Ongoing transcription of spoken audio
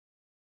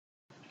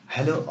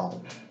Hello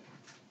all.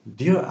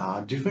 There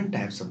are different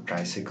types of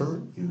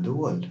tricycle in the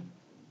world.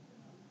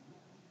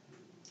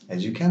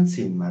 As you can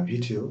see in my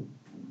video,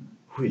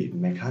 we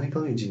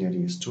mechanical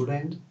engineering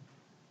student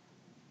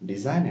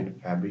design and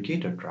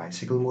fabricate a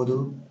tricycle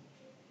model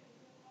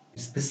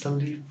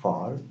especially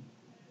for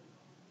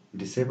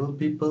disabled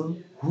people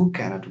who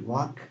cannot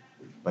walk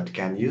but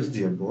can use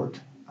their both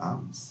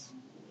arms.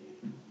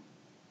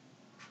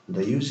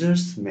 The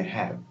users may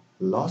have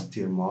lost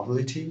their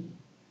mobility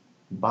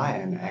by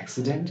an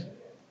accident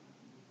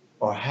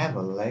or have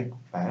a leg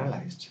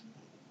paralyzed.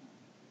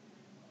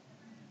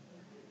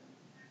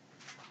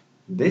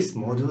 This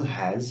model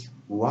has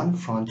one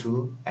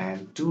frontal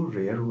and two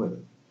rear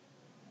wheels.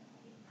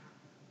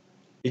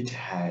 It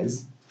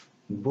has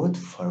both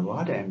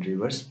forward and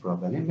reverse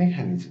propelling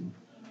mechanism.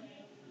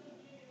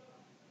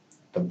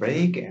 The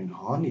brake and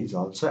horn is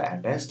also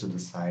attached to the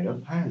side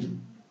of handle.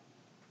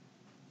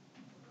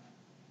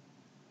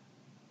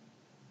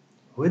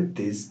 With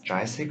this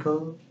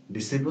tricycle,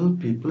 disabled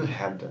people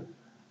have the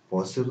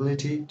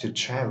possibility to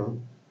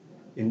travel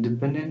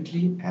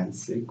independently and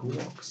seek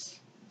walks.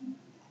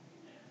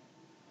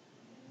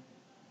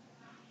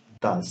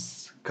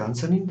 Thus,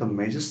 concerning the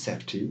major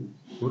safety,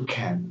 we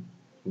can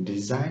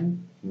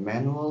design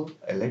manual,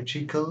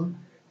 electrical,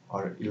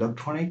 or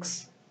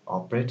electronics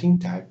operating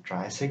type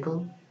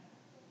tricycle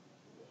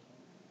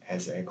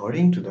as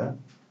according to the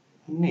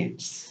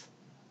needs.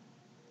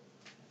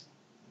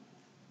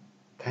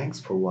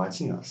 Thanks for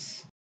watching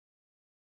us.